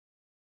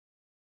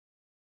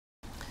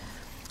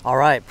All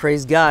right,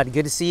 praise God.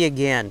 Good to see you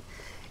again.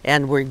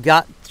 And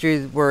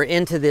we're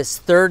into this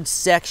third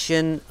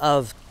section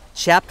of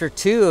chapter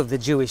 2 of the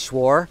Jewish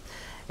War.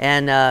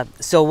 And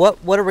so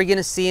what are we going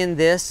to see in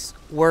this?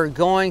 We're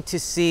going to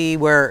see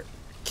where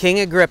King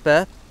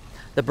Agrippa,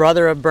 the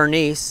brother of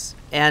Bernice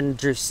and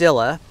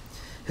Drusilla,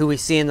 who we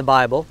see in the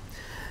Bible,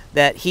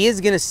 that he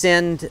is going to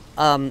send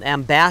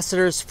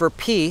ambassadors for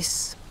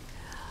peace,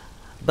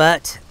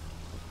 but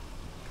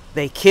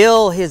they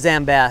kill his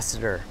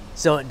ambassador.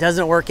 So it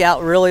doesn't work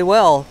out really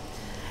well.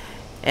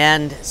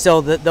 And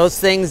so those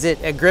things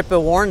that Agrippa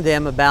warned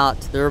them about,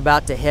 they're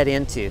about to head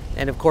into.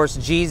 And of course,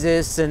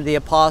 Jesus and the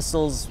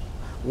apostles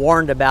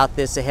warned about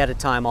this ahead of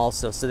time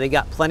also. So they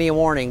got plenty of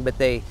warning, but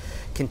they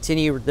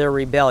continue their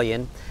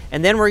rebellion.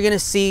 And then we're going to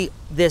see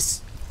this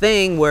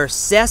thing where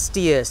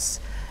Cestius,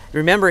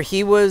 remember,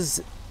 he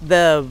was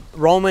the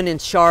Roman in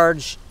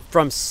charge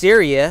from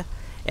Syria,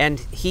 and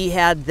he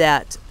had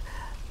that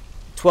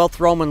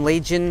 12th Roman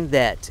Legion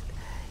that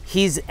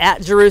he's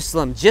at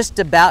Jerusalem, just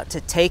about to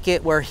take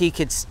it where he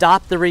could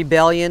stop the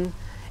rebellion,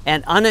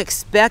 and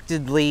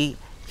unexpectedly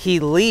he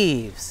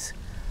leaves.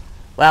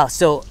 Wow,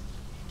 so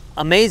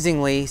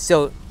amazingly,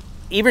 so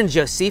even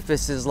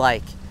Josephus is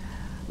like,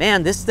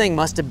 man, this thing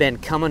must have been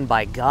coming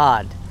by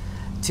God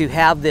to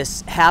have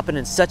this happen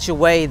in such a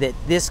way that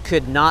this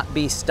could not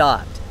be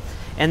stopped.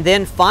 And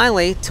then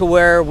finally, to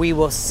where we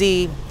will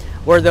see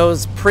where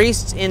those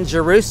priests in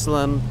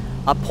Jerusalem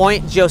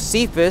appoint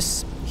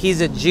Josephus.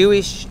 He's a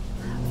Jewish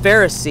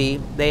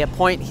Pharisee. They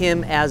appoint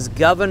him as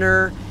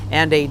governor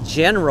and a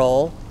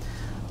general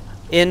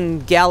in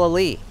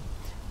Galilee.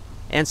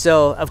 And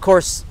so, of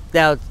course,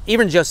 now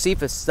even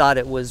Josephus thought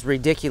it was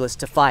ridiculous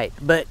to fight,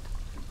 but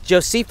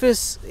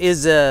Josephus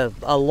is a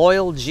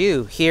loyal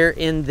Jew here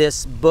in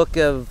this book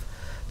of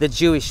the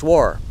Jewish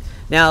War.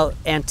 Now,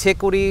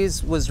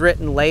 Antiquities was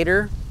written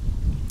later,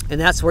 and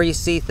that's where you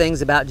see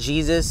things about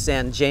Jesus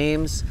and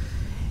James.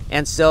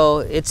 And so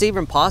it's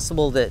even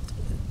possible that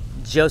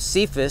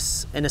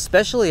Josephus, and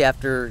especially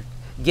after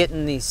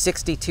getting these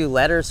 62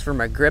 letters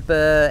from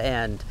Agrippa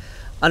and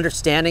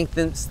understanding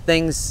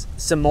things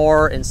some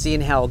more and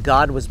seeing how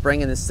God was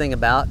bringing this thing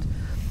about,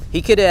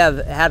 he could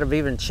have had an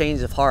even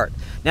change of heart.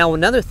 Now,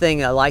 another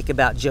thing I like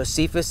about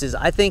Josephus is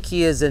I think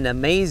he is an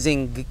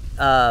amazing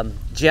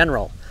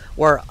general.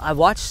 Where I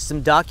watched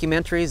some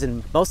documentaries,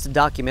 and most of the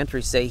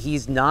documentaries say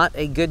he's not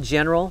a good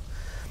general.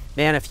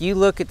 Man, if you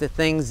look at the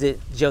things that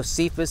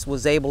Josephus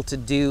was able to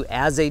do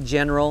as a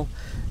general,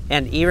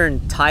 and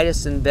even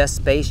Titus and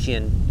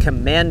Vespasian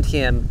commend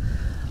him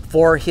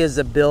for his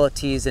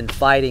abilities in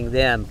fighting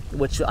them,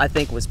 which I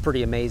think was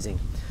pretty amazing.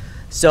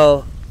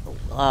 So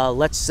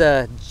let's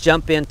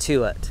jump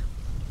into it.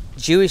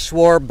 Jewish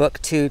War,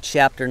 Book 2,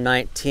 Chapter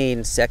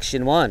 19,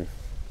 Section 1.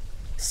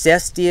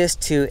 Cestius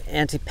to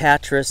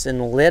Antipatris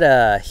in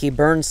Lydda. He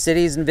burned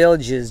cities and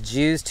villages,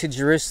 Jews to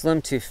Jerusalem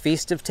to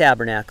Feast of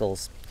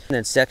Tabernacles. And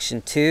then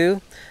Section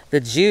 2. The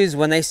Jews,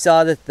 when they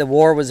saw that the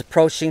war was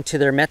approaching to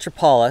their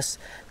metropolis,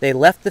 they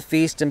left the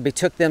feast and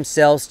betook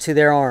themselves to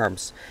their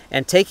arms.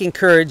 And taking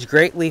courage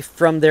greatly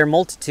from their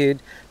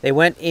multitude, they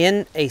went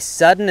in a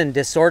sudden and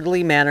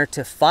disorderly manner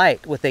to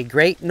fight with a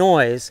great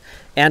noise,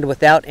 and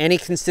without any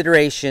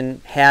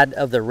consideration had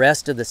of the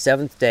rest of the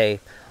seventh day,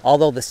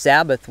 although the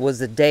Sabbath was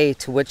the day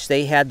to which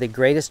they had the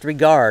greatest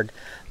regard.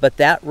 But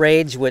that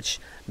rage which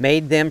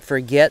made them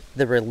forget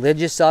the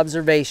religious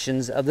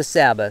observations of the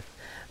Sabbath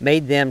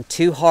made them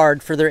too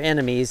hard for their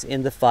enemies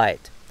in the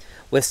fight.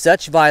 With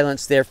such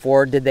violence,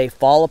 therefore, did they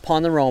fall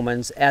upon the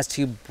Romans as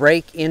to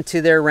break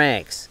into their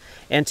ranks,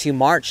 and to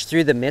march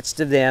through the midst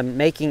of them,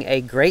 making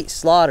a great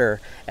slaughter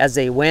as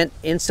they went,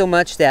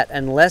 insomuch that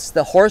unless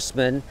the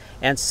horsemen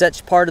and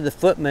such part of the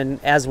footmen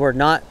as were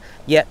not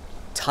yet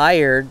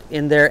tired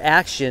in their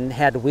action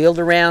had wheeled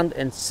around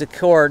and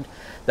succored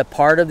the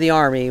part of the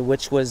army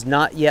which was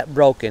not yet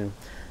broken,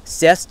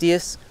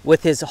 Cestius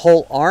with his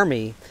whole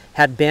army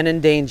had been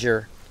in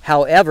danger.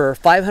 However,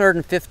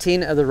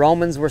 515 of the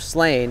Romans were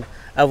slain,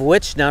 of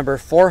which number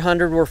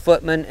 400 were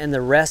footmen and the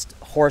rest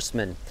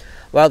horsemen,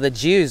 while the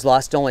Jews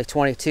lost only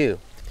 22,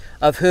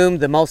 of whom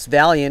the most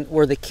valiant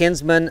were the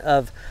kinsmen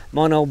of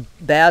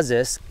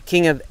Monobazus,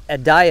 king of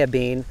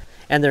Adiabene,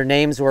 and their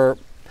names were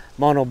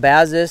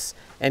Monobazus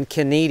and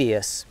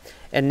Canidius.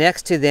 And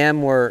next to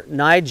them were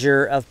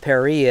Niger of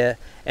Perea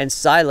and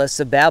Silas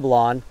of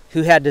Babylon,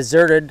 who had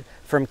deserted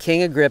from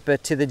King Agrippa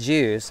to the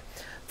Jews,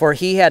 for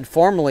he had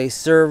formerly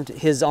served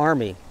his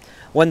army.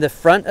 When the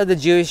front of the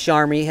Jewish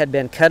army had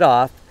been cut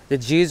off, the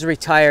Jews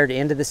retired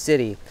into the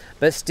city.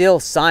 But still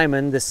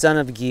Simon, the son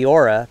of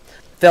Giora,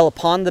 fell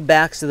upon the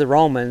backs of the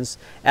Romans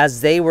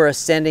as they were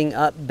ascending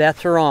up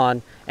Beth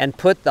Horon, and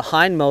put the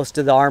hindmost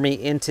of the army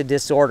into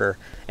disorder,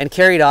 and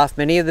carried off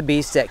many of the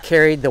beasts that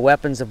carried the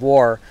weapons of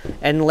war,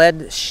 and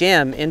led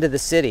Shem into the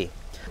city.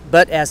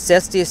 But as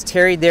Cestius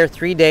tarried there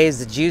 3 days,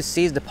 the Jews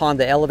seized upon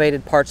the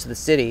elevated parts of the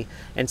city,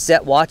 and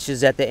set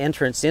watches at the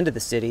entrance into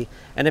the city,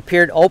 and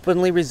appeared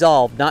openly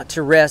resolved not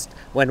to rest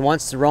when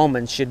once the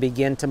Romans should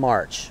begin to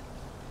march.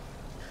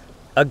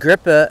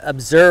 Agrippa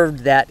observed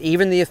that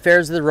even the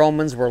affairs of the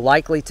Romans were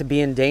likely to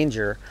be in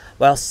danger,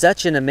 while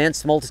such an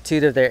immense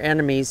multitude of their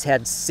enemies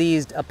had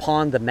seized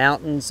upon the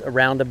mountains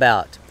around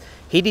about.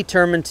 He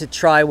determined to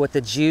try what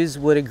the Jews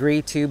would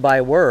agree to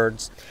by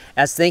words,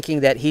 as thinking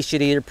that he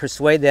should either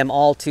persuade them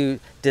all to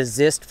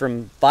desist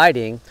from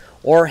fighting,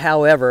 or,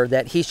 however,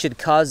 that he should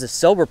cause the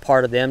sober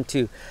part of them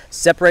to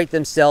separate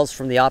themselves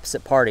from the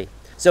opposite party.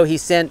 So he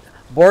sent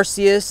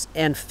Borsius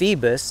and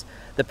Phoebus,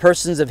 the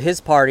persons of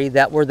his party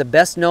that were the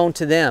best known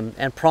to them,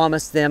 and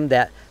promised them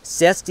that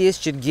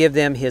Cestius should give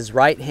them his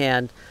right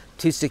hand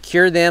to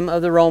secure them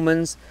of the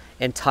Romans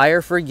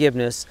entire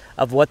forgiveness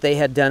of what they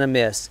had done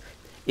amiss,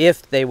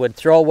 if they would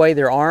throw away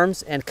their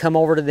arms and come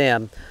over to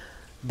them.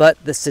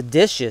 But the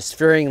seditious,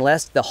 fearing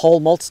lest the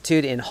whole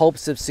multitude, in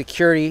hopes of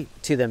security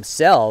to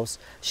themselves,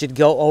 should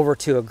go over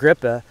to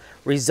Agrippa,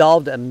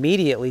 resolved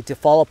immediately to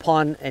fall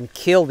upon and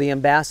kill the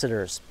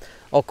ambassadors.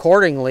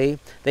 Accordingly,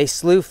 they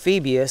slew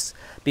Phoebus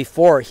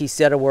before he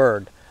said a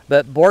word.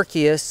 But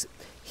Borkius,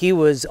 he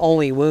was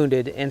only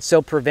wounded, and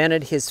so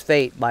prevented his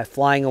fate by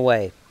flying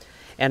away.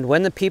 And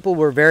when the people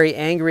were very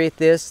angry at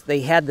this,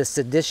 they had the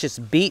seditious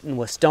beaten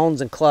with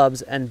stones and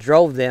clubs, and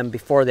drove them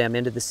before them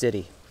into the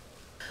city.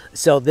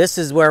 So this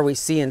is where we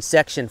see in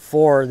section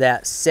 4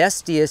 that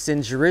Cestius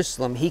in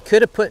Jerusalem, he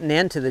could have put an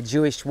end to the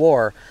Jewish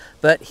war,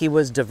 but he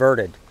was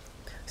diverted.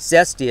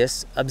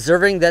 Cestius,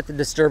 observing that the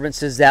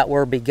disturbances that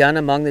were begun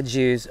among the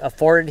Jews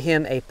afforded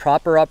him a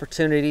proper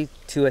opportunity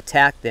to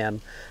attack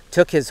them,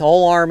 took his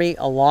whole army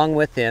along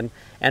with him,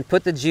 and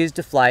put the Jews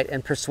to flight,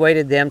 and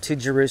persuaded them to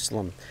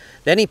Jerusalem.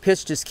 Then he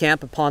pitched his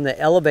camp upon the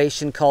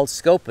elevation called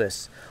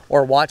Scopus,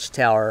 or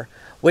watchtower,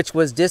 which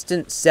was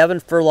distant 7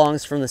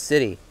 furlongs from the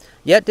city.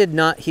 Yet did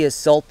not he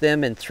assault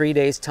them in 3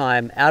 days'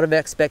 time, out of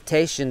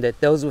expectation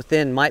that those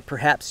within might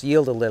perhaps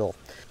yield a little.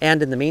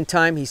 And in the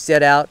meantime he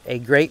sent out a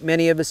great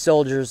many of his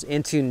soldiers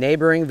into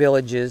neighboring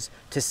villages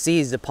to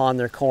seize upon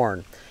their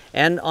corn.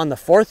 And on the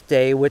 4th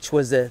day, which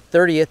was the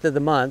 30th of the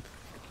month,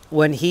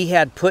 when he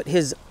had put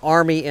his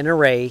army in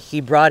array,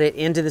 he brought it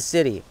into the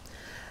city.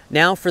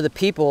 Now for the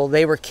people,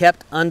 they were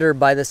kept under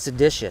by the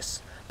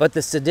seditious. But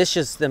the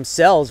seditious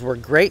themselves were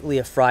greatly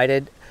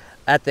affrighted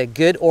at the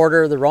good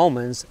order of the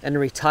Romans, and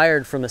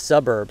retired from the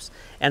suburbs,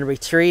 and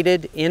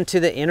retreated into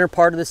the inner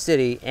part of the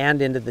city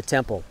and into the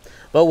temple.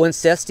 But when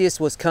Cestius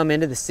was come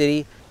into the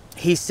city,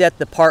 he set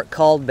the part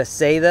called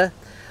Masada,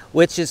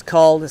 which is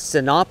called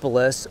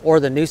Sinopolis, or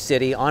the new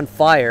city, on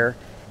fire,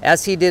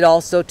 as he did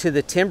also to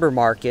the timber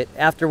market,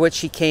 after which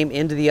he came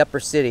into the upper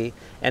city,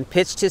 and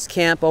pitched his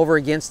camp over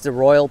against the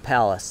royal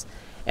palace.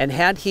 And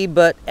had he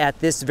but at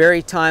this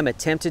very time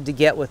attempted to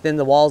get within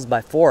the walls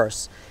by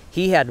force,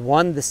 he had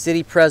won the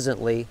city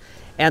presently,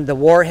 and the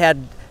war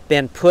had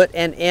been put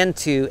an end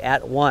to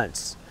at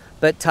once.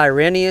 But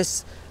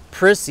Tyrannus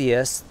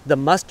Priscius, the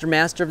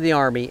muster-master of the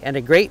army, and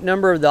a great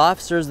number of the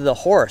officers of the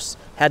horse,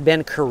 had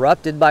been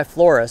corrupted by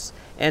Florus,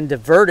 and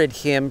diverted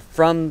him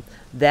from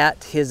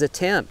that his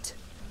attempt.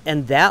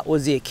 And that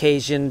was the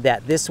occasion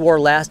that this war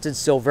lasted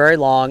so very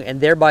long,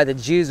 and thereby the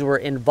Jews were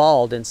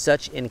involved in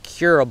such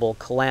incurable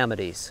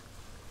calamities.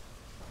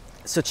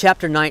 So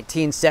chapter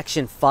 19,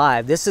 section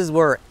 5, this is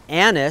where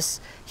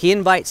Annas, he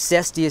invites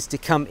Cestius to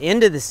come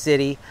into the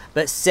city,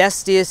 but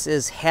Cestius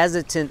is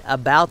hesitant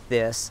about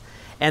this.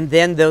 And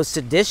then those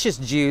seditious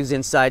Jews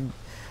inside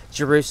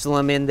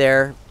Jerusalem, in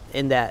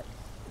that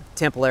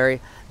temple area,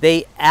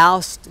 they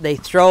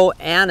throw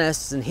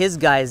Annas and his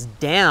guys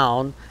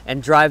down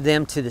and drive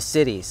them to the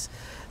cities.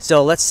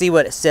 So let's see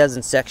what it says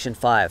in section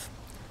 5.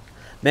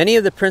 Many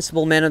of the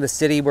principal men of the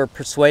city were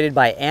persuaded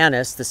by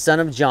Annas, the son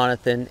of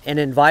Jonathan, and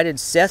invited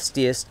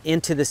Cestius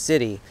into the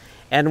city,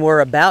 and were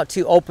about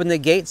to open the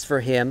gates for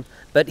him,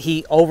 but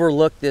he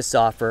overlooked this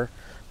offer,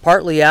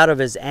 partly out of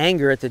his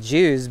anger at the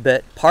Jews,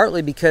 but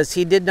partly because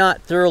he did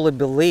not thoroughly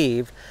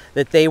believe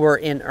that they were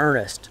in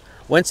earnest.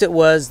 Whence it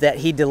was that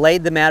he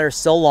delayed the matter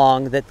so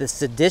long that the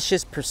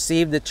seditious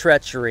perceived the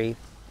treachery,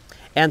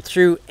 and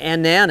threw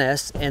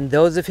Annas and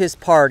those of his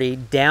party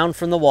down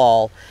from the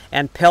wall,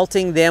 and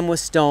pelting them with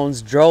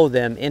stones drove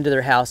them into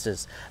their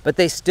houses. But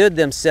they stood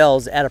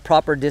themselves at a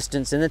proper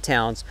distance in the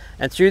towns,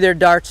 and threw their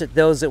darts at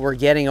those that were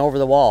getting over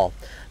the wall.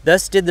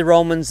 Thus did the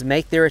Romans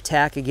make their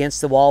attack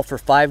against the wall for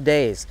 5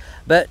 days,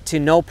 but to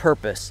no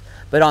purpose.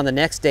 But on the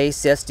next day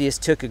Cestius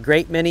took a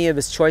great many of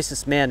his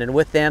choicest men, and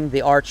with them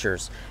the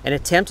archers, and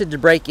attempted to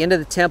break into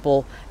the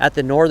temple at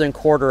the northern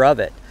quarter of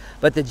it.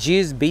 But the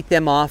Jews beat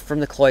them off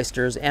from the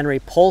cloisters, and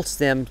repulsed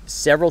them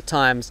several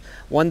times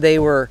when they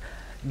were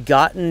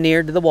gotten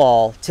near to the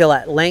wall, till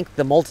at length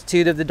the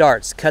multitude of the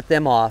darts cut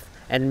them off,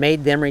 and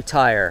made them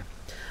retire.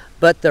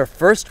 But the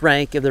first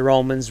rank of the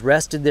Romans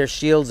rested their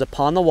shields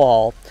upon the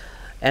wall,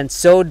 and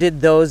so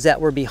did those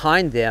that were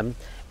behind them,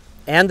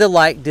 and the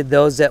like did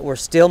those that were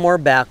still more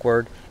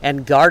backward,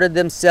 and guarded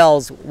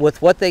themselves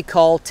with what they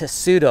call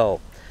tessudo,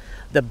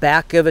 the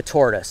back of a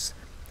tortoise,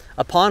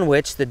 upon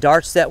which the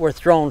darts that were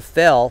thrown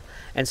fell,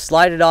 and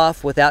slided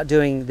off without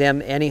doing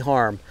them any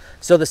harm.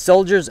 So the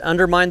soldiers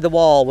undermined the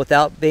wall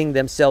without being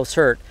themselves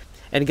hurt,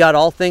 and got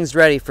all things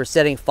ready for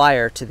setting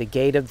fire to the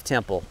gate of the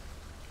temple.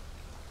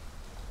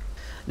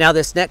 Now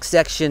this next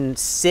section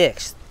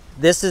 6,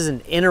 this is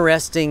an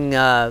interesting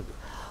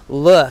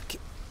look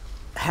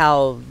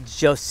how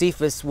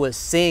Josephus was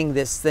seeing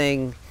this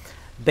thing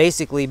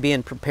basically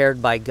being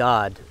prepared by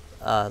God.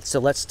 So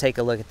let's take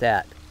a look at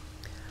that.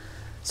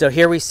 So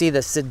here we see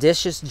the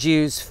seditious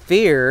Jews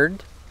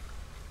feared,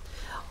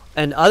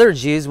 and other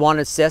Jews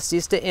wanted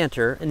Cestius to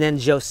enter, and then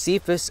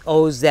Josephus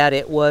owes that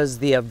it was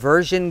the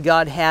aversion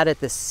God had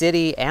at the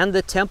city and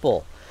the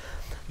temple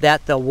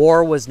that the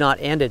war was not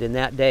ended in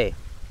that day.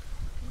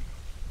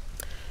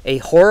 A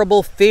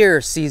horrible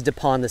fear seized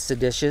upon the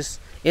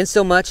seditious,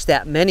 insomuch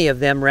that many of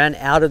them ran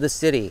out of the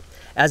city,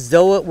 as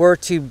though it were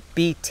to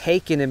be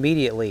taken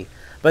immediately.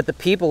 But the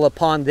people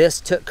upon this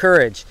took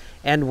courage,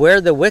 and where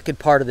the wicked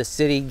part of the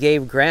city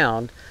gave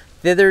ground,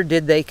 thither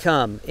did they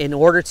come, in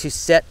order to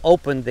set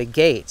open the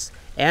gates,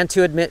 and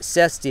to admit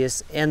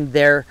Cestius and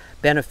their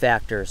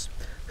benefactors,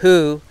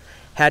 who,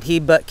 had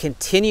he but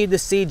continued the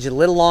siege a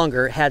little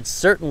longer, had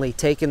certainly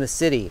taken the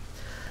city.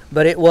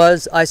 But it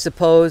was, I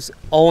suppose,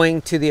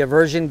 owing to the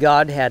aversion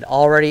God had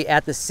already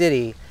at the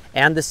city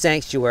and the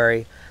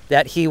sanctuary,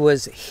 that he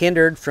was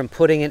hindered from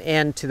putting an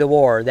end to the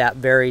war that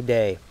very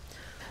day.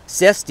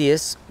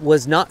 Cestius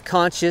was not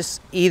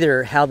conscious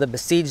either how the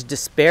besieged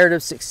despaired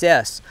of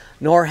success,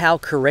 nor how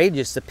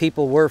courageous the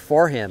people were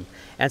for him,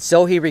 and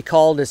so he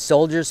recalled his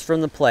soldiers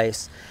from the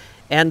place,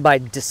 and by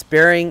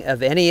despairing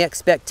of any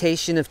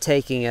expectation of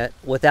taking it,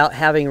 without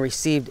having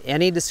received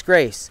any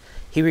disgrace,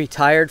 he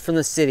retired from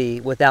the city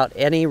without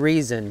any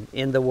reason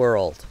in the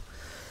world.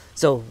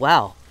 So,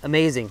 wow,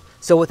 amazing.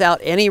 So without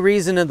any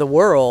reason in the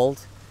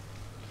world,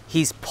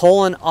 he's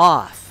pulling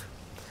off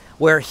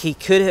where he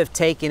could have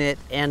taken it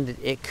and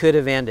it could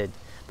have ended.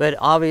 But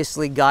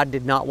obviously God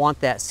did not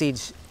want that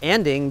siege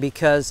ending,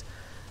 because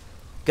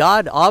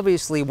God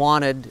obviously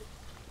wanted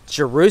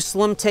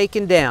Jerusalem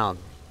taken down,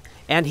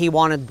 and he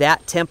wanted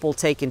that temple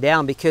taken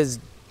down, because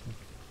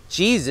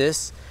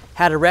Jesus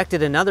had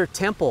erected another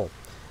temple.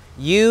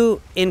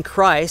 You in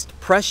Christ,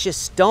 precious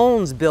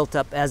stones built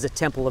up as a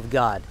temple of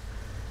God.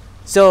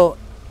 So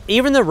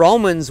even the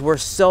Romans were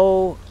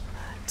so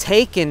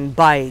taken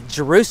by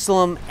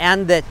Jerusalem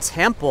and the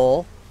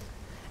temple,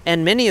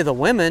 and many of the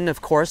women,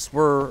 of course,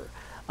 were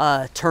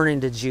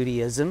turning to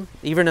Judaism,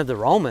 even of the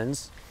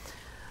Romans.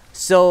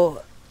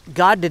 So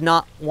God did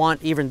not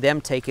want even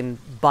them taken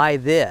by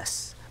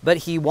this, but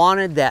he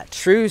wanted that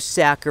true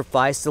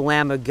sacrifice, the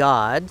Lamb of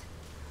God,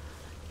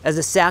 as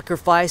a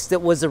sacrifice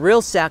that was a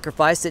real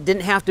sacrifice that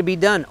didn't have to be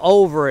done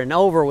over and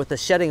over with the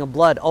shedding of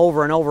blood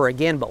over and over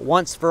again, but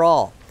once for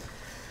all.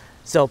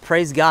 So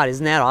praise God,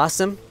 isn't that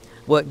awesome?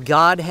 What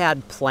God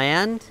had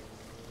planned.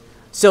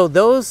 So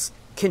those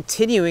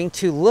continuing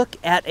to look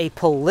at a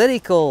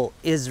political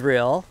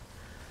Israel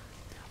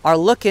are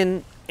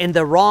looking in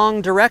the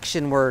wrong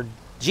direction, where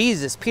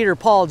Jesus, Peter,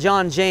 Paul,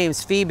 John,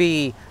 James,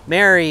 Phoebe,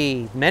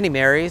 Mary, many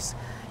Marys,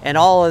 and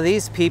all of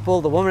these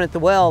people, the woman at the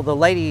well, the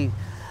lady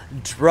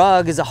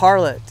drug as a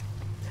harlot,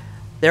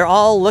 they're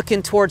all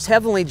looking towards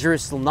heavenly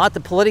Jerusalem, not the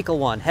political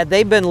one. Had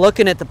they been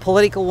looking at the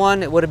political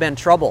one, it would have been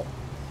trouble.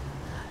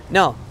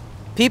 No.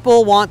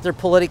 People want their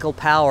political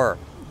power.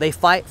 They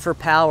fight for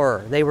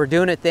power. They were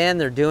doing it then,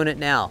 they're doing it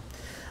now.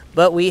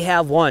 But we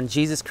have one,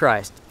 Jesus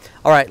Christ.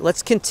 All right,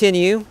 let's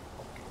continue.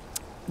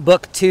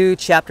 Book 2,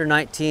 chapter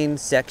 19,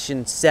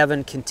 section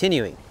 7,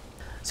 continuing.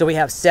 So we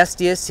have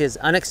Cestius, his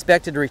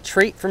unexpected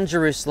retreat from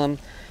Jerusalem.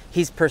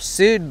 He's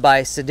pursued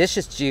by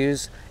seditious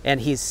Jews,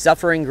 and he's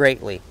suffering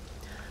greatly.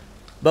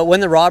 But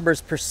when the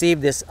robbers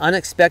perceived this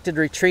unexpected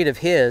retreat of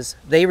his,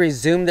 they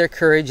resumed their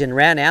courage and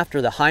ran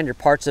after the hinder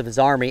parts of his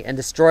army, and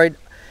destroyed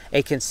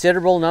a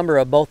considerable number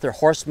of both their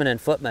horsemen and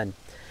footmen.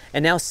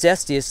 And now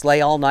Cestius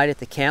lay all night at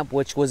the camp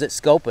which was at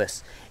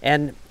Scopus,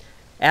 and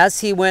as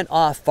he went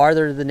off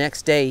farther the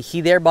next day, he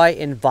thereby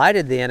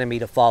invited the enemy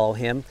to follow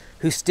him,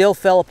 who still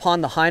fell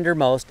upon the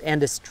hindermost and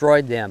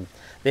destroyed them.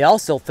 They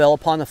also fell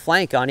upon the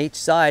flank on each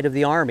side of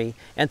the army,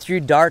 and threw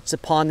darts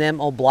upon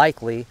them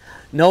obliquely.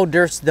 No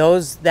durst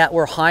those that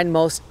were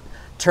hindmost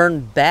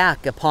turn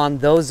back upon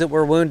those that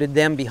were wounded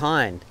them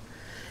behind,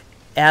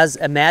 as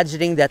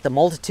imagining that the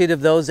multitude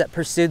of those that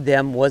pursued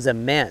them was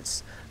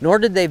immense. Nor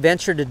did they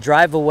venture to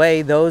drive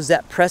away those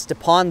that pressed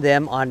upon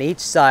them on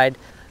each side,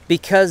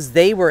 because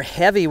they were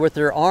heavy with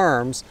their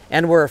arms,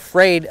 and were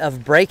afraid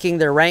of breaking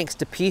their ranks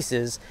to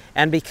pieces,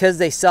 and because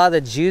they saw the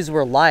Jews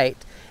were light,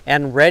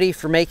 and ready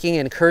for making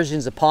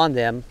incursions upon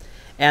them.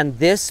 And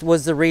this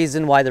was the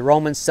reason why the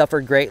Romans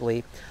suffered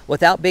greatly,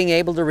 without being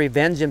able to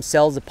revenge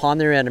themselves upon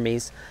their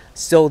enemies.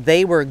 So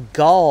they were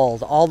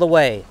galled all the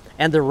way,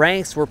 and the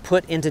ranks were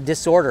put into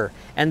disorder.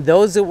 And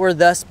those that were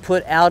thus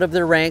put out of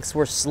their ranks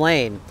were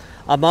slain,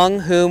 among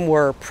whom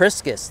were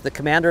Priscus, the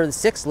commander of the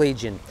 6th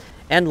legion,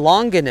 and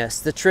Longinus,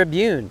 the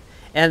tribune,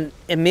 and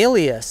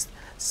Emilius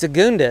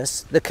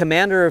Secundus, the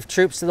commander of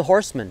troops of the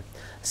horsemen.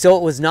 So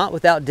it was not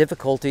without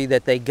difficulty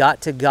that they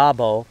got to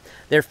Gabo,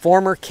 their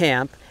former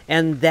camp,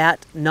 and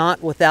that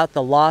not without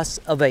the loss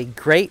of a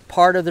great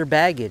part of their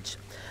baggage.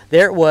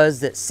 There it was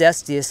that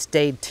Cestius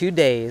stayed 2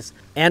 days,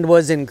 and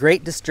was in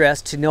great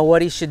distress to know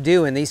what he should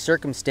do in these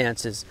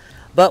circumstances.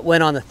 But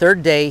when on the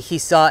third day he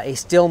saw a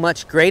still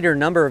much greater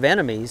number of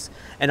enemies,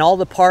 and all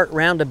the part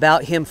round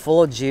about him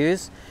full of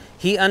Jews,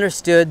 he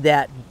understood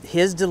that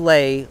his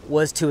delay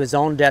was to his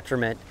own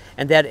detriment,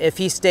 and that if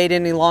he stayed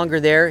any longer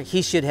there,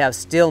 he should have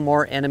still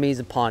more enemies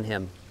upon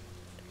him.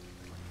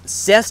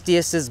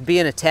 Cestius is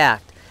being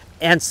attacked,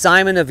 and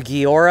Simon of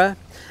Giora,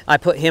 I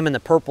put him in the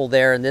purple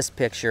there in this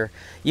picture.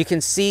 You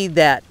can see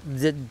that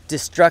the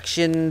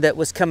destruction that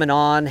was coming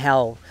on,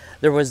 how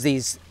there was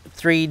these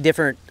three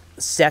different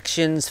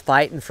sections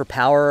fighting for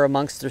power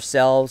amongst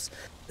themselves.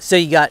 So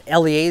you got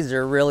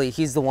Eleazar, really,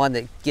 he's the one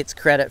that gets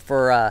credit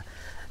for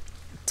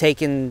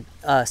taking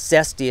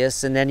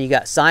Cestius, and then you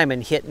got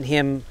Simon hitting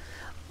him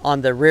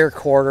on the rear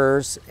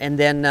quarters. And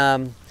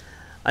then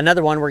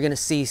another one we're going to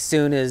see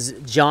soon is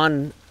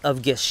John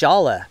of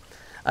Gischala,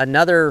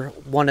 another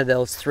one of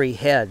those three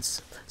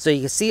heads. So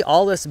you can see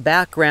all this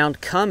background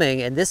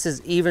coming, and this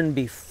is even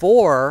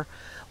before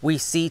we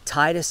see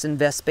Titus and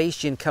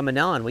Vespasian coming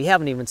on. We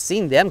haven't even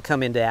seen them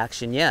come into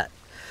action yet.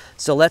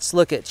 So let's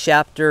look at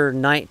chapter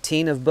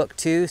 19 of book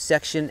 2,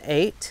 section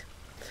 8.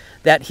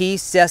 That he,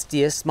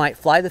 Cestius, might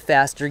fly the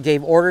faster,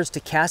 gave orders to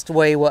cast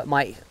away what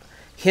might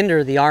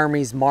hinder the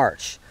army's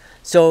march.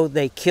 So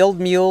they killed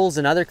mules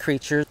and other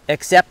creatures,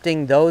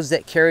 excepting those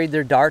that carried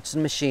their darts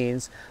and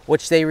machines,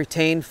 which they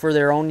retained for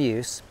their own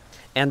use,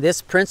 and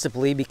this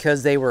principally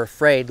because they were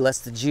afraid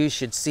lest the Jews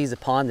should seize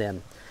upon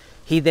them.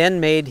 He then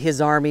made his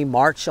army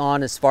march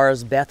on as far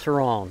as Beth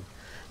Horon.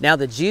 Now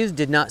the Jews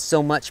did not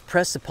so much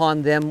press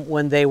upon them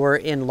when they were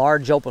in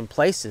large open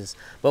places,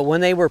 but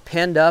when they were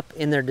penned up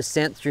in their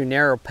descent through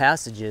narrow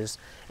passages,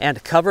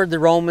 and covered the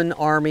Roman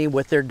army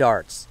with their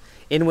darts,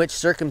 in which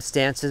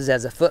circumstances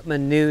as a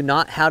footman knew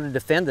not how to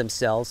defend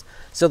themselves,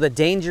 so the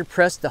danger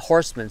pressed the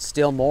horsemen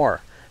still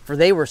more, for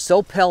they were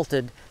so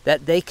pelted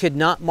that they could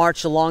not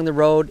march along the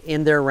road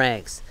in their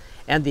ranks,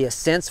 and the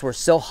ascents were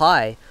so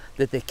high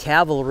that the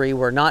cavalry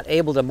were not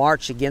able to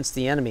march against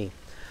the enemy.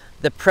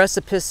 The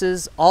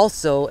precipices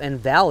also and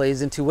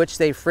valleys into which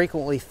they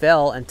frequently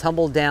fell and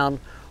tumbled down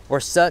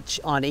were such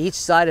on each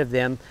side of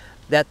them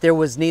that there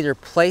was neither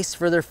place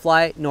for their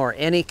flight nor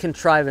any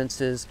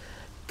contrivances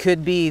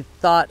could be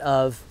thought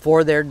of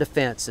for their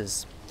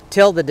defenses,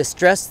 till the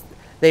distress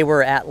they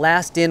were at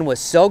last in was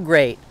so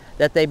great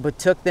that they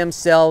betook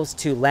themselves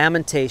to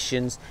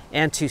lamentations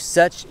and to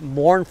such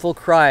mournful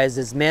cries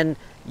as men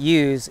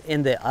use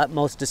in the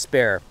utmost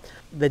despair.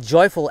 The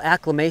joyful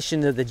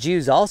acclamation of the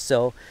Jews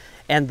also,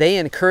 and they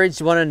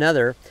encouraged one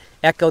another,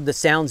 echoed the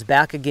sounds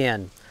back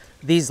again,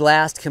 these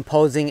last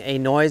composing a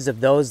noise of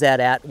those that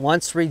at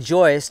once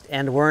rejoiced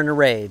and were in a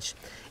rage.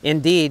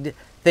 Indeed,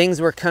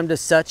 things were come to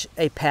such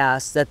a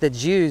pass that the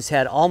Jews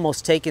had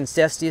almost taken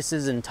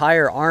Cestius's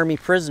entire army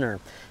prisoner,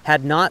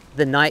 had not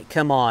the night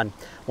come on,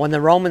 when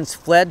the Romans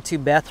fled to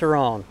Beth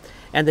Horon,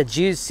 and the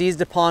Jews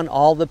seized upon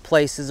all the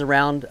places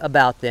around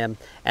about them,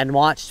 and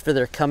watched for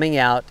their coming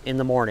out in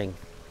the morning.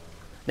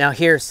 Now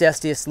here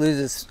Cestius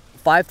loses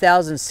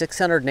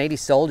 5,680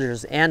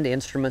 soldiers and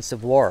instruments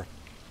of war.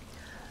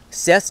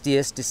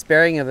 Cestius,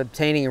 despairing of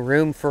obtaining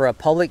room for a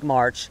public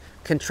march,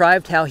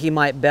 contrived how he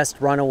might best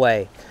run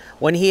away.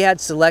 When he had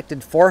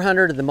selected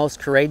 400 of the most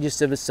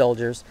courageous of his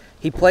soldiers,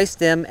 he placed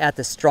them at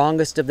the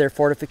strongest of their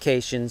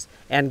fortifications,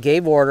 and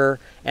gave order,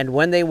 and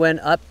when they went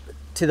up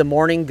to the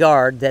morning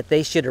guard, that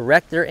they should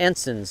erect their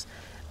ensigns,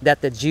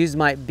 that the Jews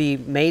might be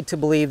made to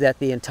believe that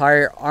the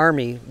entire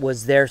army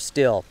was there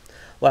still,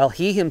 while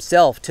he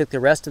himself took the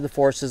rest of the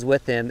forces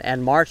with him,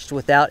 and marched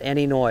without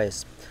any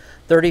noise,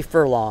 30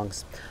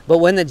 furlongs. But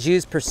when the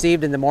Jews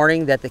perceived in the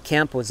morning that the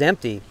camp was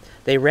empty,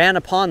 they ran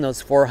upon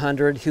those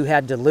 400 who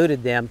had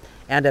deluded them,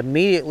 and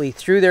immediately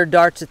threw their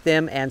darts at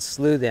them and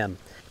slew them,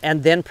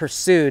 and then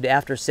pursued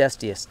after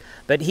Cestius.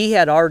 But he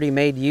had already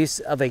made use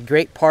of a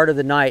great part of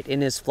the night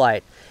in his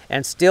flight,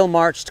 and still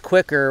marched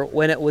quicker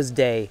when it was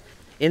day,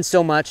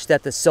 insomuch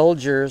that the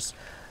soldiers,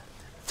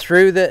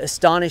 through the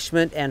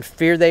astonishment and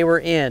fear they were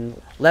in,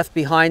 left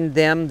behind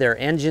them their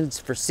engines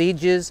for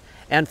sieges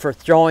and for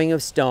throwing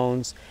of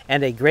stones,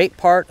 and a great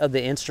part of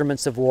the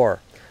instruments of war.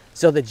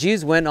 So the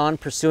Jews went on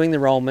pursuing the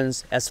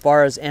Romans as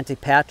far as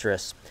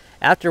Antipatris,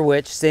 after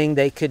which, seeing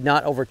they could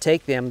not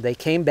overtake them, they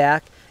came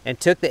back and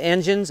took the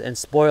engines and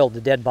spoiled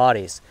the dead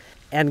bodies,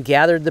 and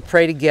gathered the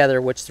prey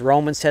together which the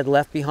Romans had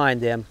left behind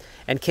them,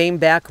 and came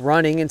back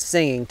running and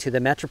singing to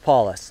the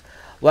metropolis,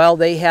 while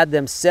they had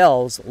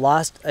themselves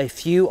lost a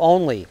few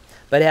only,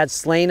 but had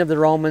slain of the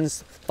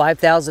Romans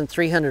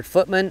 5,300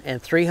 footmen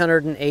and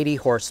 380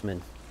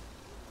 horsemen.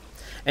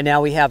 And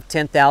now we have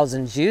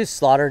 10,000 Jews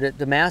slaughtered at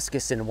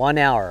Damascus in 1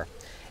 hour,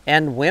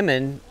 and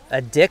women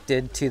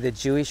addicted to the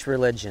Jewish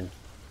religion.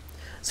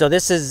 So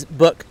this is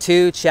book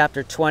 2,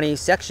 chapter 20,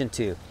 section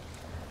 2.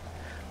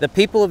 The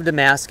people of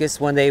Damascus,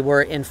 when they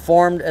were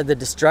informed of the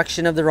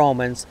destruction of the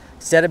Romans,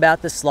 set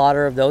about the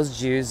slaughter of those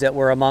Jews that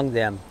were among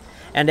them.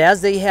 And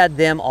as they had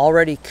them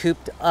already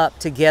cooped up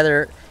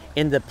together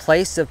in the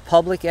place of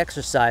public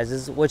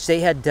exercises, which they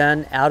had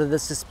done out of the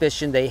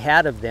suspicion they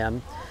had of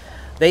them,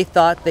 they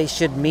thought they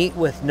should meet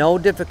with no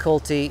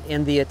difficulty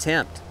in the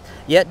attempt.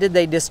 Yet did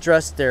they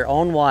distrust their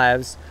own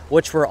wives,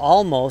 which were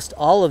almost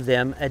all of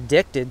them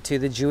addicted to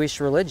the Jewish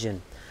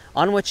religion,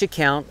 on which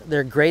account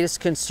their greatest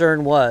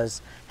concern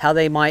was how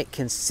they might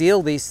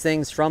conceal these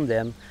things from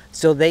them.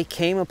 So they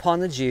came upon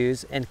the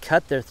Jews and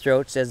cut their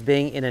throats, as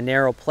being in a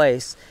narrow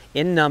place,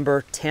 in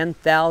number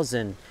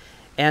 10,000,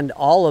 and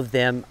all of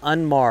them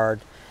unmarred,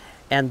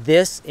 and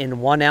this in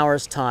 1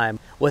 hour's time,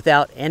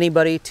 without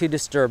anybody to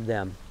disturb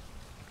them.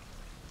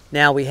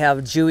 Now we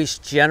have Jewish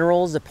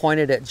generals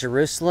appointed at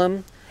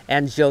Jerusalem,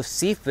 and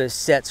Josephus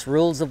sets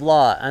rules of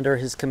law under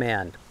his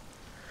command.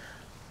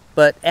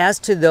 But as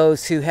to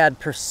those who had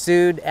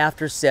pursued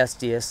after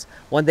Cestius,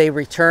 when they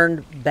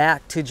returned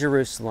back to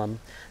Jerusalem,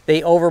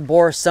 they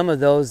overbore some of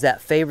those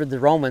that favored the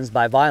Romans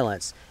by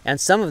violence, and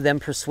some of them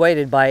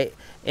persuaded by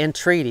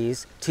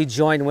entreaties to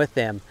join with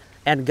them,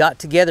 and got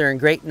together in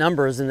great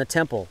numbers in the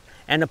temple,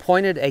 and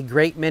appointed a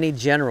great many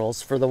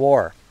generals for the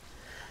war.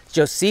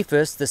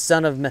 Josephus, the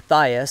son of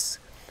Matthias,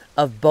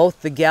 of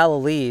both the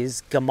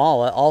Galilees,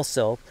 Gischala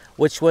also,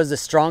 which was the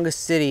strongest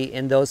city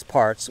in those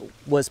parts,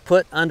 was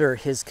put under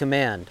his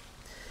command.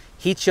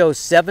 He chose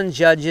 7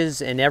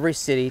 judges in every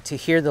city to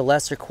hear the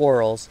lesser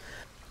quarrels,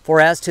 for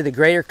as to the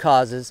greater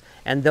causes,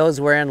 and those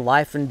wherein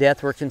life and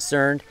death were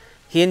concerned,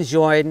 he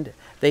enjoined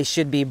they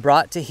should be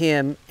brought to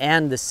him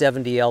and the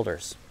 70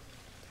 elders.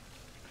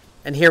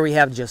 And here we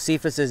have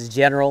Josephus as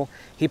general.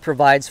 He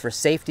provides for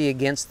safety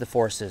against the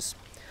forces.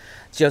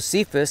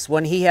 Josephus,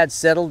 when he had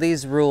settled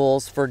these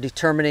rules for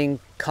determining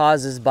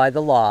causes by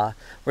the law,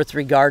 with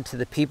regard to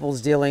the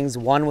people's dealings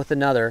one with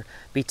another,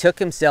 betook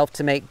himself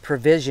to make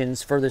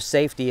provisions for their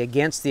safety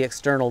against the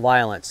external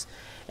violence.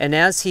 And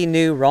as he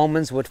knew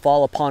Romans would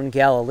fall upon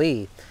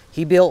Galilee,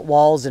 he built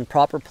walls in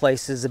proper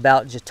places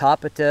about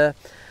Jotapata,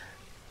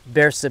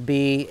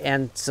 Bersabee,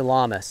 and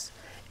Salamis,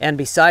 and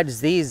besides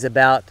these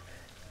about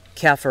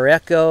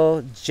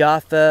Caphareco,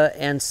 Jaffa,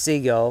 and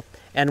Sego,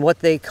 and what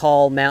they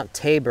call Mount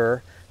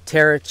Tabor,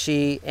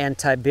 Terachi, and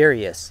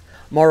Tiberias.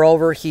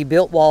 Moreover, he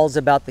built walls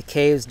about the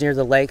caves near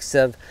the lakes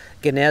of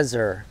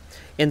Gennesaret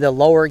in the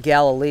lower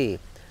Galilee.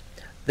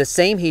 The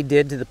same he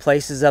did to the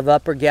places of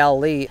upper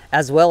Galilee,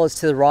 as well as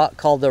to the rock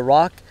called the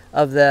Rock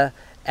of the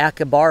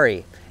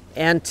Akabari,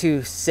 and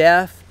to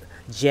Seph,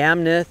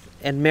 Jamneth,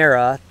 and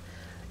Merath,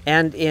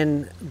 and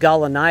in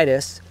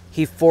Gaulonitis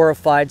he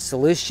fortified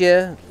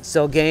Seleucia,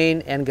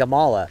 Sogane, and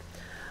Gamala.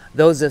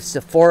 Those of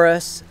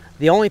Sepphoris,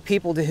 the only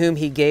people to whom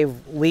he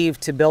gave leave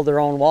to build their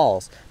own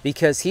walls,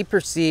 because he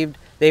perceived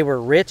they were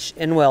rich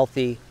and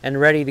wealthy and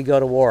ready to go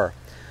to war,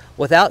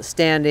 without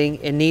standing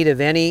in need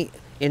of any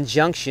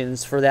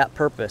injunctions for that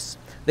purpose.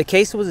 The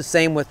case was the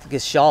same with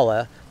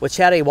Gischala, which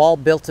had a wall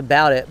built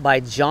about it by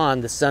John,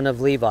 the son of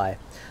Levi.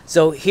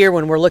 So here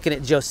when we're looking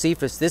at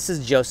Josephus, this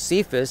is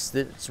Josephus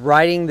that's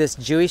writing this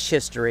Jewish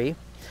history,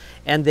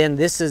 and then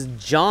this is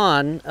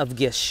John of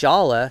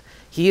Gischala.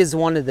 He is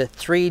one of the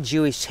 3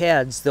 Jewish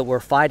heads that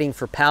were fighting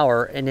for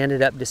power and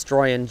ended up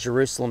destroying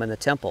Jerusalem and the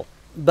temple.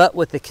 But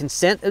with the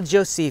consent of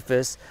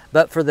Josephus,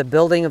 but for the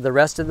building of the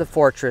rest of the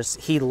fortress,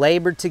 he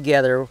labored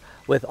together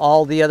with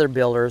all the other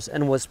builders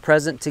and was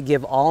present to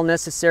give all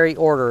necessary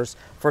orders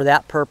for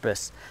that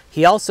purpose.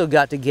 He also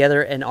got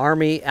together an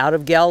army out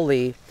of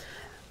Galilee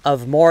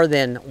of more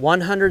than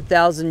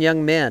 100,000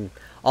 young men,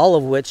 all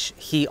of which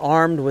he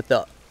armed with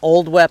the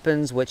old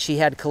weapons which he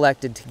had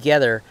collected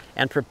together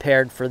and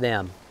prepared for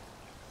them.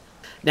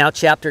 Now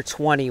chapter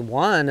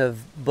 21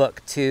 of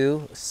book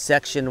 2,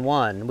 section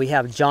 1, we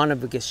have John of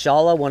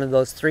Gischala, one of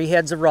those 3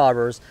 heads of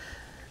robbers,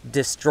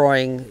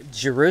 destroying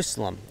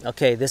Jerusalem.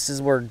 Okay, this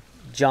is where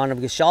John of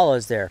Gischala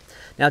is there.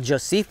 Now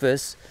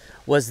Josephus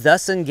was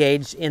thus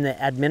engaged in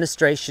the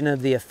administration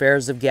of the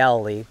affairs of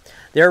Galilee.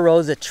 There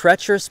arose a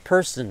treacherous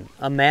person,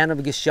 a man of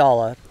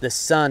Gischala, the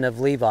son of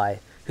Levi,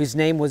 whose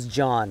name was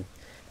John.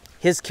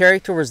 His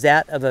character was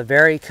that of a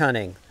very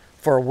cunning.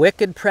 For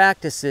wicked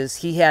practices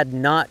he had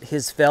not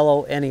his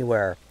fellow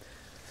anywhere.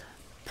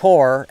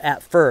 Poor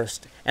at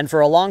first, and for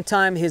a long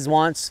time his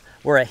wants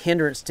were a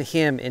hindrance to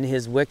him in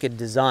his wicked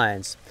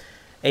designs.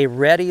 A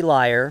ready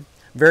liar,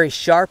 very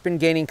sharp in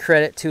gaining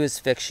credit to his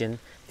fiction,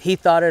 he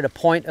thought it a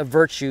point of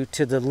virtue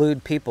to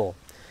delude people,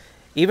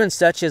 even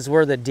such as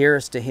were the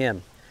dearest to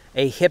him.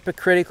 A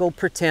hypocritical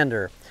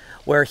pretender,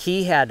 where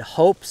he had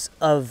hopes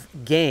of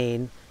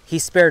gain, he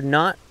spared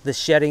not the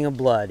shedding of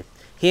blood.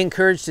 He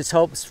encouraged his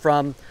hopes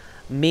from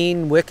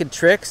mean, wicked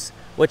tricks,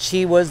 which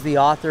he was the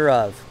author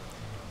of.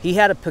 He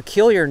had a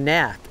peculiar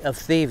knack of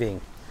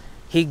thieving.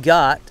 He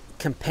got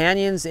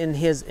companions in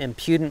his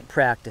impudent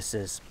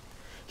practices.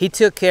 He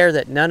took care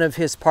that none of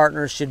his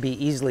partners should be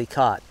easily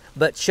caught,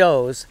 but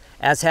chose,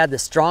 as had the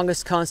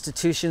strongest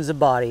constitutions of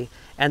body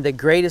and the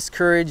greatest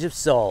courage of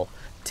soul,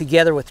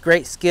 together with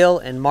great skill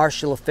in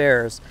martial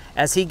affairs,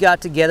 as he got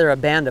together a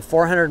band of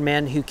 400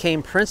 men who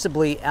came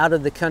principally out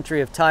of the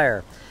country of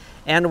Tyre,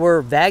 and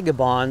were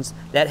vagabonds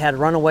that had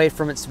run away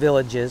from its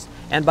villages,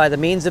 and by the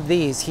means of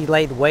these he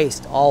laid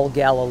waste all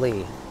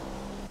Galilee.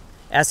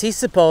 As he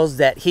supposed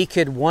that he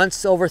could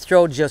once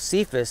overthrow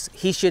Josephus,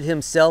 he should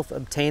himself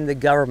obtain the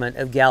government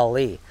of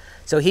Galilee.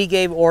 So he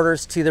gave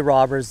orders to the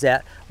robbers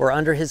that were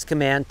under his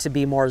command to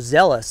be more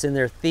zealous in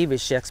their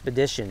thievish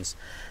expeditions,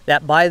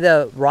 that by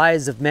the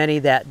rise of many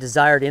that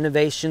desired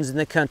innovations in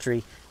the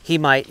country, he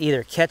might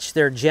either catch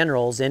their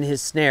generals in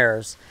his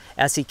snares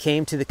as he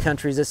came to the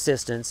country's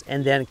assistance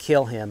and then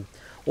kill him,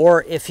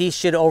 or if he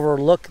should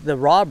overlook the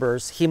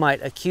robbers, he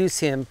might accuse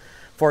him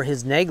for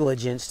his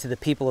negligence to the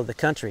people of the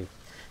country.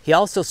 He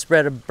also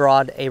spread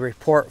abroad a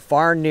report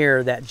far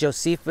near that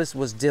Josephus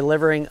was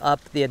delivering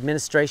up the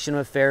administration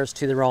of affairs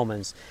to the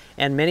Romans,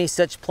 and many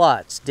such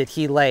plots did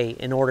he lay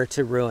in order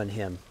to ruin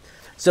him.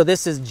 So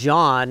this is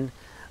John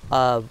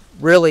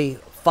really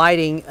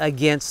fighting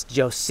against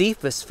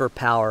Josephus for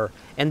power,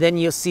 and then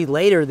you'll see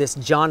later this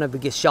John of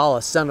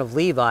Gischala, son of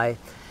Levi,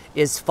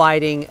 is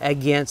fighting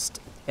against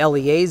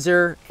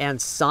Eleazar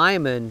and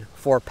Simon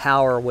for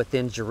power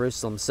within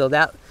Jerusalem. So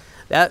that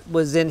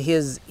was in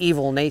his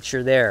evil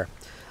nature there.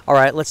 All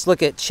right, let's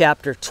look at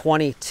chapter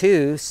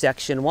 22,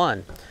 section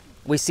 1.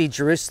 We see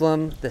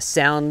Jerusalem, the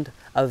sound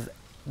of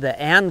the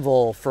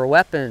anvil for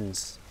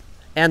weapons,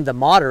 and the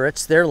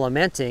moderates, they're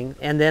lamenting,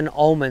 and then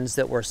omens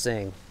that we're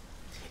seeing.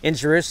 In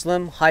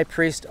Jerusalem, high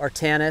priest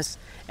Artanus,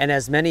 and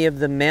as many of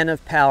the men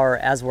of power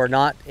as were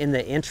not in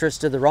the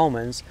interest of the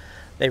Romans,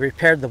 they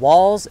repaired the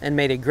walls and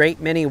made a great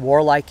many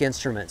warlike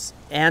instruments.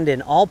 And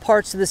in all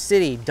parts of the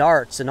city,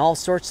 darts and all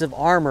sorts of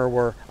armor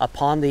were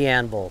upon the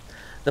anvil.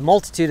 The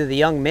multitude of the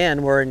young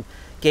men were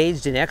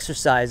engaged in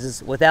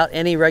exercises without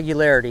any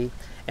regularity,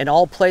 and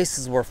all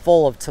places were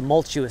full of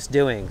tumultuous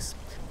doings.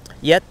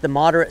 Yet the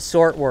moderate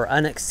sort were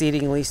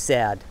unexceedingly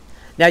sad.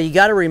 Now you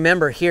got to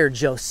remember here,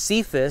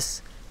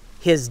 Josephus,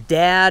 his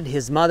dad,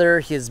 his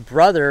mother, his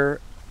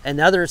brother, and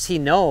others he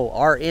know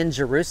are in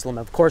Jerusalem.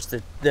 Of course,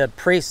 the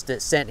priest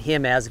that sent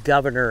him as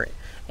governor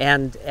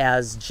and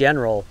as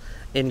general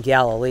in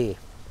Galilee.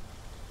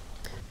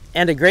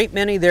 And a great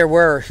many there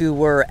were who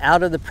were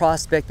out of the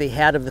prospect they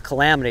had of the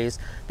calamities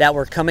that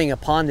were coming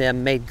upon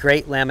them made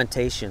great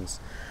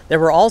lamentations. There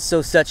were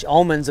also such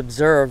omens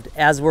observed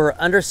as were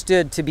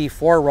understood to be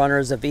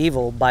forerunners of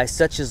evil by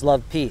such as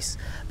love peace,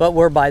 but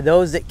were by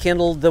those that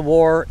kindled the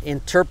war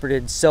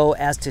interpreted so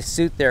as to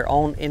suit their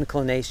own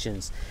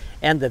inclinations.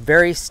 And the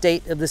very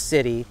state of the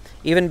city,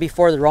 even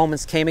before the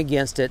Romans came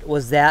against it,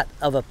 was that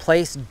of a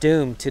place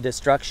doomed to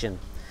destruction.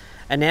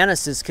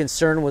 Ananas's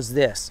concern was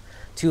this: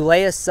 to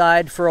lay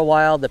aside for a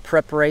while the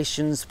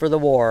preparations for the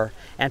war,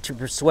 and to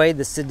persuade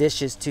the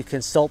seditious to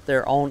consult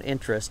their own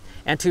interest,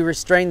 and to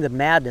restrain the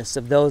madness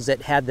of those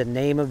that had the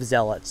name of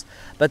zealots.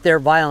 But their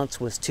violence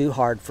was too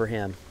hard for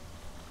him.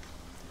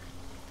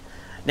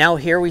 Now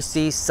here we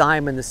see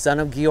Simon, the son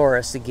of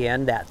Giora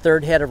again, that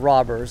third head of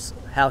robbers,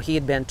 how he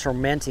had been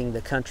tormenting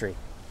the country.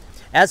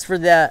 As for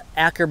the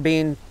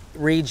Agrippa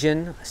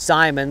region,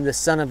 Simon, the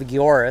son of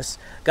Giora,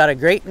 got a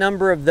great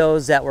number of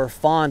those that were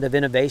fond of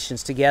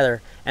innovations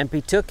together, and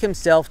betook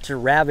himself to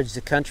ravage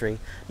the country.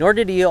 Nor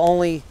did he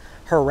only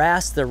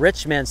harass the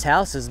rich men's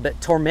houses,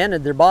 but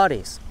tormented their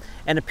bodies,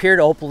 and appeared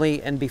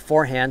openly and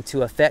beforehand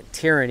to effect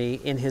tyranny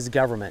in his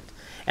government.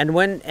 And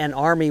when an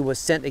army was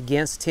sent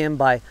against him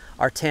by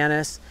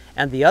Artanus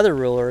and the other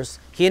rulers,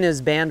 he and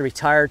his band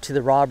retired to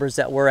the robbers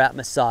that were at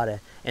Masada,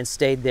 and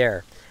stayed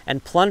there,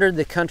 and plundered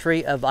the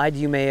country of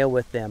Idumea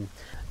with them,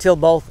 till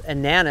both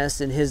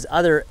Ananus and his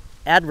other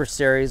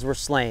adversaries were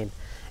slain,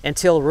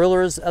 until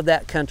rulers of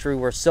that country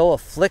were so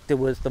afflicted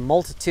with the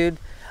multitude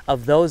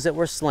of those that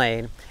were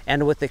slain,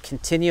 and with the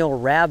continual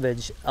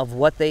ravage of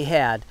what they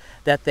had,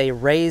 that they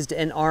raised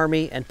an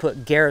army and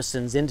put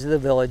garrisons into the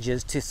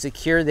villages to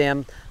secure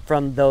them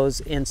from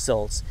those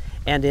insults.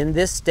 And in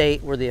this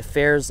state were the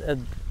affairs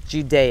of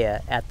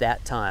Judea at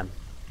that time.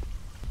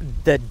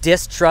 The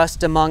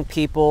distrust among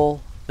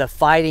people, the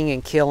fighting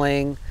and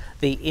killing,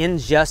 the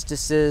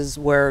injustices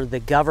where the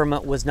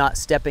government was not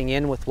stepping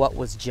in with what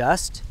was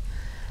just,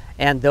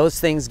 and those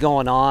things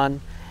going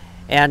on,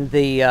 and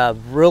the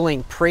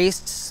ruling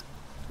priests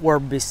were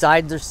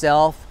beside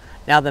themselves.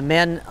 Now the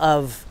men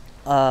of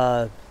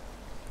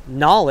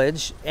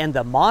knowledge and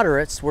the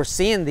moderates were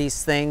seeing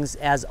these things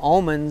as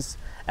omens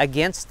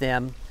against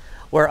them,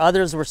 where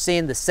others were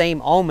seeing the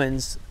same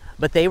omens,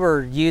 but they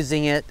were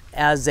using it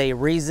as a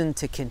reason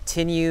to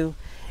continue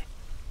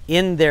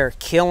in their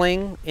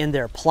killing, in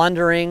their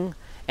plundering,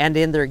 and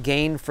in their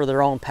gain for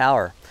their own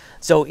power.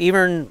 So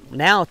even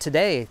now,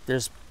 today,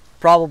 there's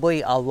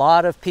probably a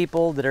lot of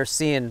people that are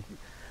seeing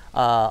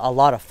a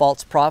lot of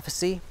false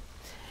prophecy,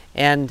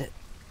 and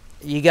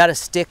you got to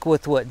stick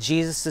with what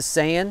Jesus is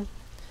saying,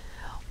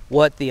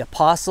 what the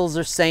apostles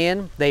are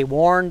saying. They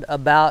warned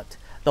about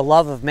the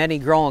love of many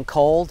growing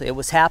cold. It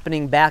was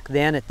happening back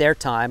then at their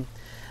time.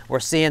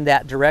 We're seeing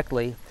that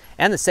directly,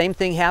 and the same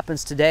thing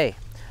happens today.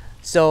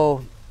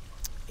 So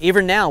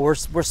even now, we're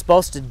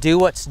supposed to do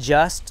what's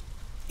just,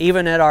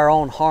 even at our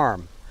own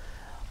harm.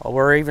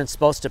 We're even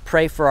supposed to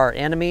pray for our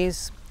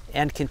enemies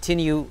and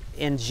continue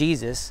in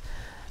Jesus,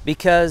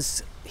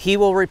 because he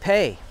will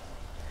repay.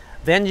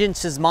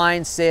 Vengeance is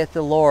mine, saith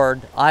the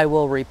Lord, I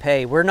will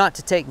repay. We're not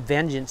to take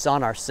vengeance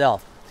on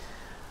ourselves.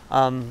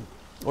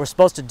 We're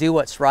supposed to do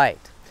what's right.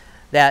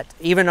 That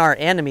even our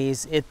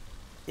enemies,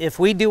 if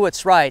we do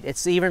what's right,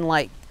 it's even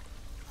like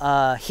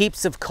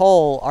heaps of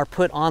coal are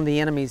put on the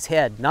enemy's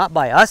head, not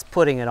by us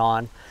putting it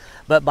on,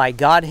 but by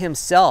God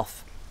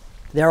himself.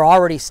 They're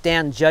already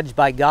stand judged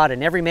by God,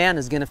 and every man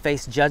is going to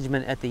face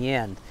judgment at the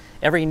end.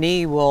 Every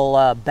knee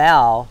will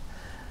bow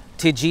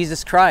to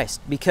Jesus Christ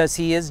because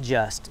he is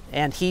just,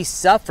 and he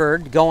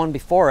suffered going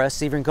before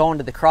us, even going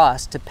to the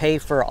cross, to pay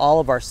for all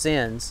of our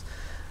sins,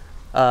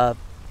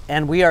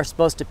 and we are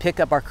supposed to pick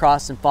up our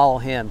cross and follow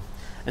him.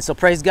 And so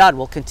praise God,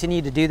 we'll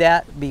continue to do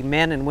that, be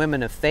men and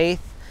women of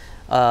faith,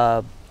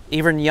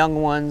 even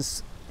young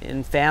ones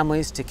in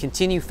families, to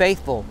continue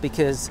faithful,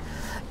 because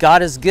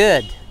God is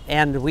good,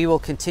 and we will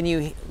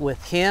continue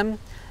with him.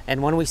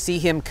 And when we see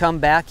him come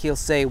back, he'll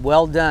say,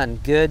 well done,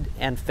 good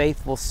and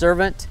faithful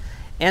servant.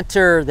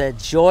 Enter the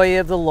joy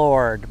of the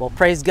Lord. Well,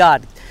 praise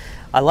God.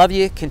 I love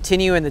you.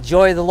 Continue in the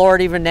joy of the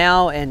Lord even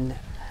now, and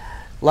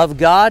love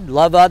God,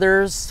 love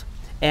others,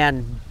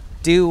 and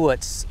do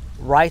what's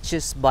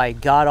righteous by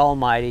God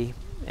Almighty,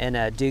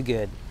 and do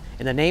good.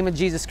 In the name of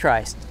Jesus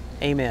Christ,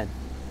 amen.